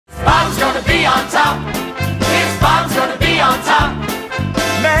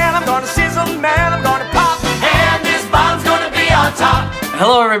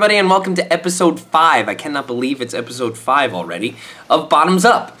Hello everybody and welcome to episode 5. I cannot believe it's episode 5 already of Bottoms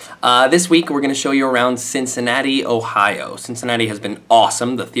Up. This week we're going to show you around Cincinnati, Ohio. Cincinnati has been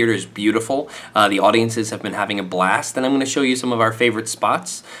awesome. The theater is beautiful. The audiences have been having a blast, and I'm going to show you some of our favorite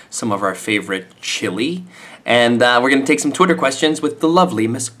spots, some of our favorite chili, and we're going to take some Twitter questions with the lovely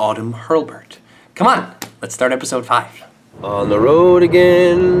Miss Autumn Hurlbert. Come on, let's start episode 5. On the road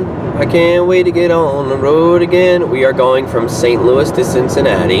again, I can't wait to get on the road again. We are going from St. Louis to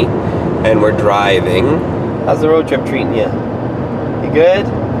Cincinnati, and we're driving. How's the road trip treating you? You good?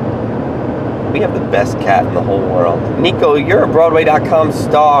 We have the best cat in the whole world. Nico, you're a Broadway.com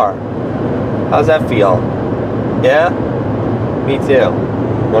star. How's that feel? Yeah? Me too.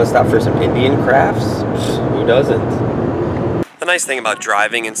 Want to stop for some Indian crafts? Who doesn't? The nice thing about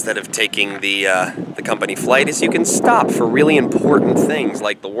driving instead of taking the company flight is you can stop for really important things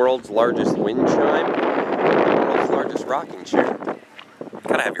like the world's largest wind chime, the world's largest rocking chair. You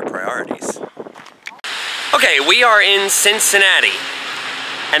gotta have your priorities. Okay, we are in Cincinnati,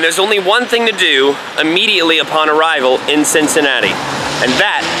 and there's only one thing to do immediately upon arrival in Cincinnati, and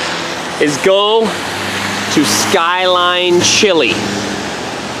that is go to Skyline Chili.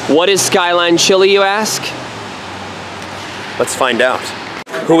 What is Skyline Chili, you ask? Let's find out.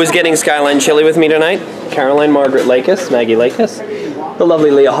 Who is getting Skyline Chili with me tonight? Caroline Margaret Lakis, Maggie Lakis, the lovely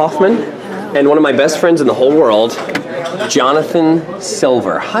Leah Hoffman, and one of my best friends in the whole world, Jonathan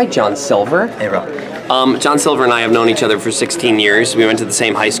Silver. Hi, John Silver. Hey, Rob. John Silver and I have known each other for 16 years. We went to the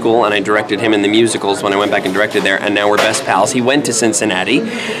same high school, and I directed him in the musicals when I went back and directed there, and now we're best pals. He went to Cincinnati,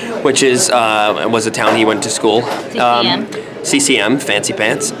 which is was a town he went to school. CCM, Fancy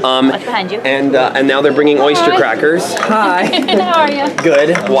Pants. What's behind you? And now they're bringing oyster crackers. Hi. How are you?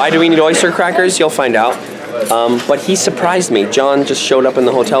 Good. Why do we need oyster crackers? You'll find out. But he surprised me. John just showed up in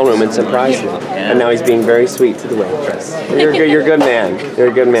the hotel room and surprised me. And now he's being very sweet to the waitress. You're a good man. You're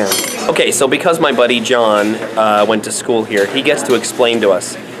a good man. Okay, so because my buddy John went to school here, he gets to explain to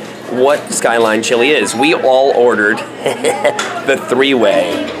us what Skyline Chili is. We all ordered the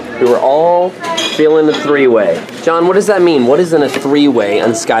three-way. We were all feeling a three-way. John, what does that mean? What is in a three-way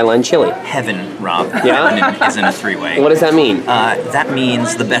on Skyline Chili? Heaven, Rob. Yeah? Heaven is in a three-way. What does that mean? That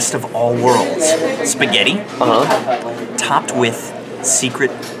means the best of all worlds. Spaghetti, topped with secret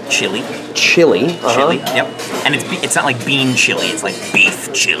chili. Chili? Chili, yep. And it's not like bean chili, it's like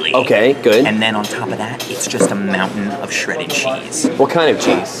beef chili. Okay, good. And then on top of that, it's just a mountain of shredded cheese. What kind of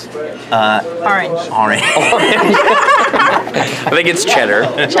cheese? Orange. Orange. I think it's cheddar.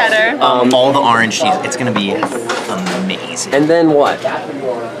 Cheddar. All the orange cheese. It's gonna be amazing. And then what?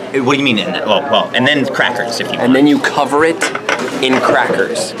 What do you mean? Well, and then crackers if you want. And then you cover it in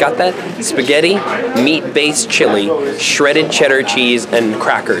crackers. Got that? Spaghetti, meat-based chili, shredded cheddar cheese, and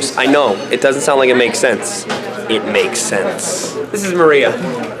crackers. I know, it doesn't sound like it makes sense. It makes sense. This is Maria.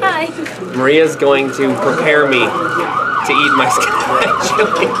 Hi. Maria's going to prepare me to eat my Skyline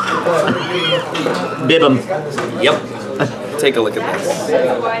chili. Bib 'em. Yep. Take a look at this.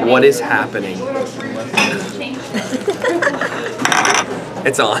 What is happening?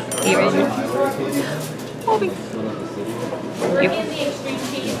 It's on. You ready?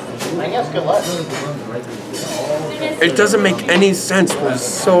 It doesn't make any sense, but it's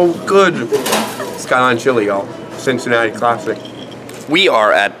so good. Skyline Chili, y'all. Cincinnati classic. We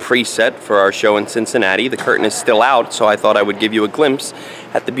are at preset for our show in Cincinnati. The curtain is still out, so I thought I would give you a glimpse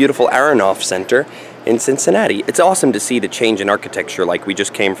at the beautiful Aronoff Center in Cincinnati. It's awesome to see the change in architecture, like we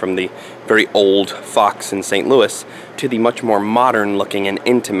just came from the very old Fox in St. Louis to the much more modern looking and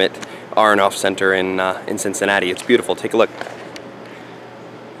intimate Aronoff Center in Cincinnati. It's beautiful. Take a look.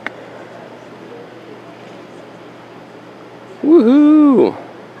 Woohoo!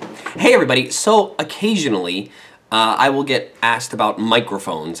 Hey everybody, so occasionally I will get asked about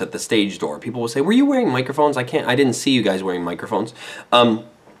microphones at the stage door. People will say, were you wearing microphones? I didn't see you guys wearing microphones.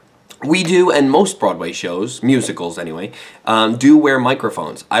 We do, and most Broadway shows, musicals anyway, do wear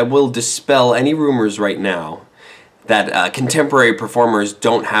microphones. I will dispel any rumors right now that contemporary performers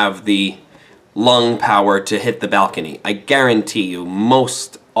don't have the lung power to hit the balcony. I guarantee you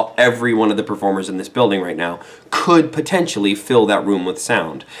every one of the performers in this building right now could potentially fill that room with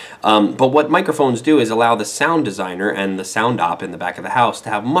sound. But what microphones do is allow the sound designer and the sound op in the back of the house to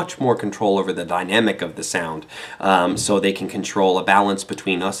have much more control over the dynamic of the sound. So they can control a balance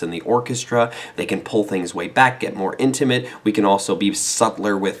between us and the orchestra. They can pull things way back, get more intimate. We can also be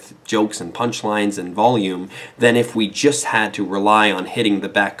subtler with jokes and punchlines and volume than if we just had to rely on hitting the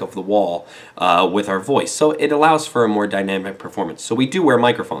back of the wall with our voice. So it allows for a more dynamic performance. So we do wear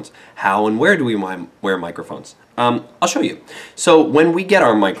microphones. How and where do we wear microphones? I'll show you. So when we get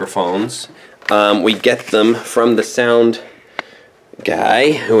our microphones, we get them from the sound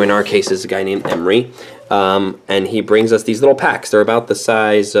guy, who in our case is a guy named Emery, and he brings us these little packs. They're about the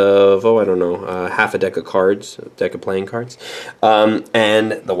size of, I don't know, half a deck of cards, a deck of playing cards.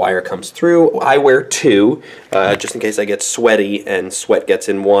 And the wire comes through. I wear 2, just in case I get sweaty and sweat gets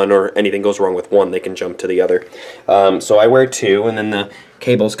in one or anything goes wrong with one, they can jump to the other. So I wear 2, and then the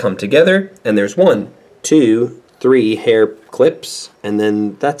cables come together, and there's 1, 2, 3 hair clips, and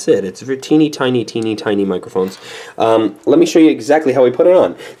then that's it. It's for teeny tiny microphones. Let me show you exactly how we put it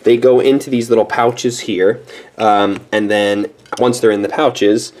on. They go into these little pouches here, and then once they're in the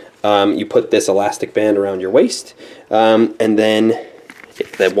pouches, you put this elastic band around your waist, and then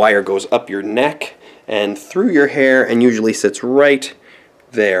the wire goes up your neck and through your hair and usually sits right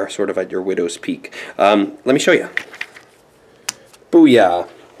there, sort of at your widow's peak. Let me show you. Booyah.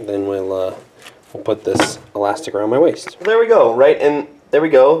 Then we'll put this elastic around my waist. There we go, right in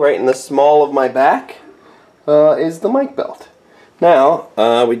the small of my back is the mic belt. Now,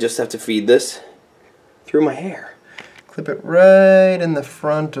 we just have to feed this through my hair. Clip it right in the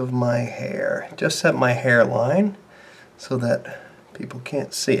front of my hair. Just set my hairline so that people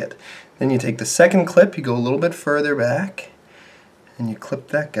can't see it. Then you take the second clip, you go a little bit further back, and you clip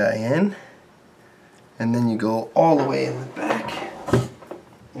that guy in, and then you go all the way in the back.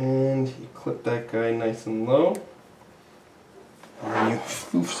 And you clip that guy nice and low. And then you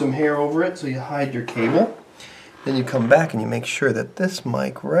floof some hair over it so you hide your cable. Then you come back and you make sure that this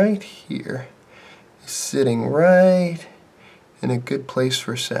mic right here is sitting right in a good place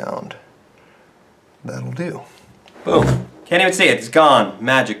for sound. That'll do. Boom. Can't even see it. It's gone.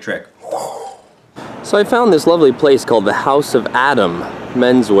 Magic trick. So I found this lovely place called the House of Adam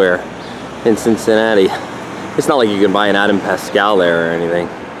Menswear in Cincinnati. It's not like you can buy an Adam Pascal there or anything.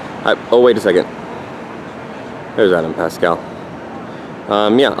 Oh, wait a second. There's Adam Pascal.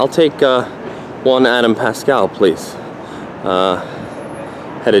 Yeah, I'll take 1 Adam Pascal, please.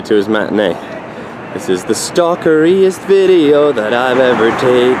 Headed to his matinee. This is the stalkeriest video that I've ever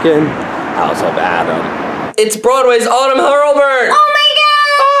taken. House of Adam. It's Broadway's Autumn Hurlbert! Oh my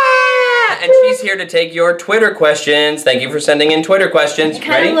god! And she's here to take your Twitter questions. Thank you for sending in Twitter questions. It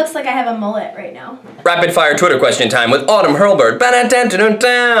kind of looks like I have a mullet right now. Rapid fire Twitter question time with Autumn Hurlbert.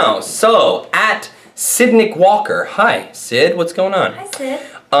 So, at Sidnick Walker. Hi, Sid. What's going on? Hi, Sid.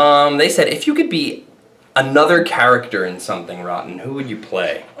 They said, if you could be another character in something rotten, who would you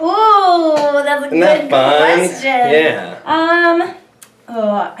play? Ooh, that's a good question. Yeah.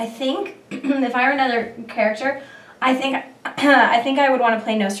 I think if I were another character, I think I would want to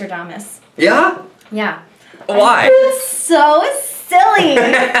play Nostradamus. Yeah? Yeah. Why? It's so silly.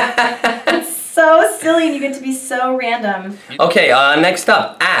 It's so silly, and you get to be so random. Okay, next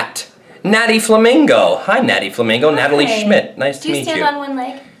up, at Natty Flamingo. Hi, Natty Flamingo. Hi. Natalie Schmidt. Nice to meet you. Do you stand on one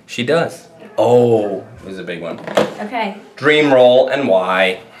leg? She does. Oh, this is a big one. Okay. Dream roll and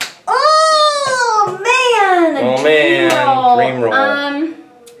why? Oh man! Oh man! Dream roll.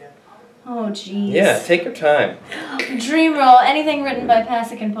 Oh geez. Yeah, take your time. Dream roll. Anything written by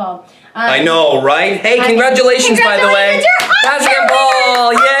Pasek and Paul. I know, right? Hey, congratulations, by the way. Pasek and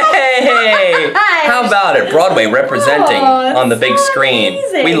Paul, yay! How about it? Broadway representing on the big screen.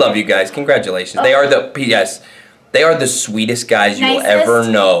 Amazing. We love you guys. Congratulations. They are the P.S. They are the sweetest guys you will ever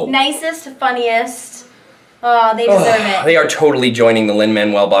know. Nicest, funniest. Oh, they deserve it. They are totally joining the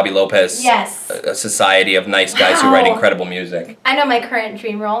Lin-Manuel Bobby Lopez a society of nice guys who write incredible music. I know my current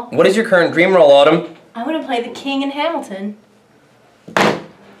dream role. What is your current dream role, Autumn? I want to play the king in Hamilton.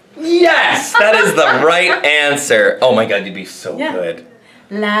 Yes! That is the right answer. Oh my god, you'd be so good.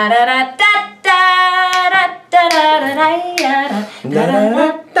 La da da da da da da da da da da.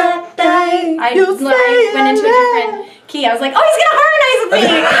 I went into a different key. I was like, oh, he's gonna harmonize with me.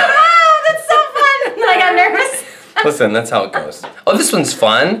 Oh, that's so fun. And I got nervous. Listen, that's how it goes. Oh, this one's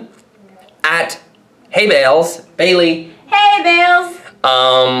fun. At Hey Bales, Bailey. Hey, Bales.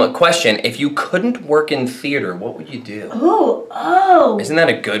 Question. If you couldn't work in theater, what would you do? Ooh, oh. Isn't that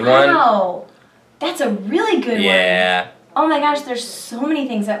a good one? Wow. That's a really good one. Yeah. Oh my gosh, there's so many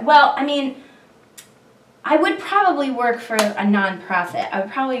things that, well, I mean, I would probably work for a nonprofit. I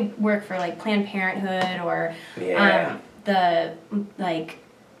would probably work for like Planned Parenthood or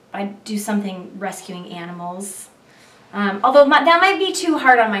I'd do something rescuing animals. Although that might be too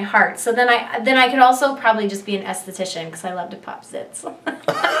hard on my heart. So then I could also probably just be an esthetician because I love to pop zits.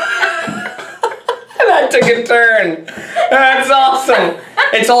 That took a turn. That's awesome.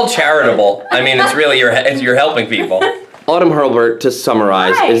 It's all charitable. I mean, it's really you're helping people. Autumn Hurlbert, to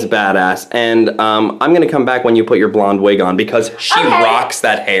summarize, Hi. is badass. And I'm going to come back when you put your blonde wig on because she rocks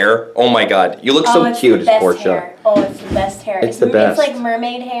that hair. Oh my god. You look so cute as Portia. Hair. Oh, it's the best hair. It's the best. It's like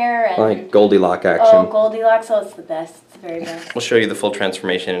mermaid hair. And Like Goldilocks action. Oh, Goldilocks. Oh, it's the best. It's the very best. We'll show you the full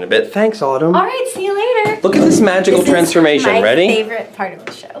transformation in a bit. Thanks, Autumn. All right, see you later. Look at this magical transformation. My Ready? favorite part of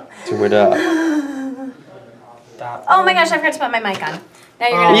the show. Do it up. Oh my gosh, I forgot to put my mic on. Now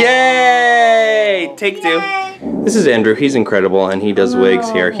you're gonna. Yay! Take two. This is Andrew. He's incredible, and he does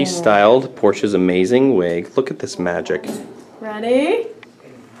wigs here. He styled Portia's amazing wig. Look at this magic. Ready?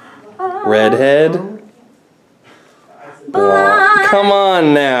 Redhead. Blonde. Come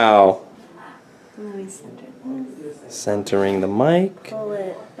on now. Let me center this. Centering the mic. Pull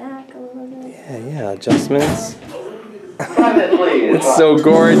it back a little bit. Yeah, adjustments. It's so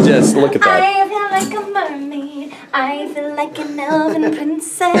gorgeous. Look at that. I feel like a mermaid. I feel like an elven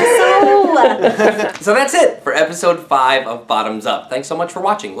princess. Oh. So that's it for episode 5 of Bottoms Up. Thanks so much for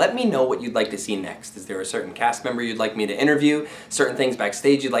watching. Let me know what you'd like to see next. Is there a certain cast member you'd like me to interview? Certain things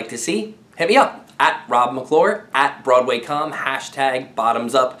backstage you'd like to see? Hit me up at Rob McClure, at BroadwayCom, hashtag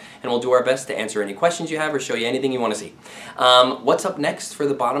Bottoms Up, and we'll do our best to answer any questions you have or show you anything you want to see. What's up next for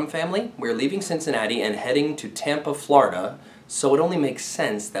the Bottom family? We're leaving Cincinnati and heading to Tampa, Florida, so it only makes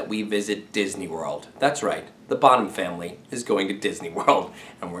sense that we visit Disney World. That's right, the Bottom family is going to Disney World,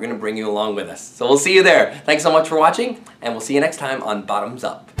 and we're going to bring you along with us. So we'll see you there. Thanks so much for watching, and we'll see you next time on Bottoms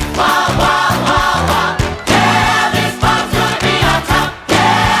Up.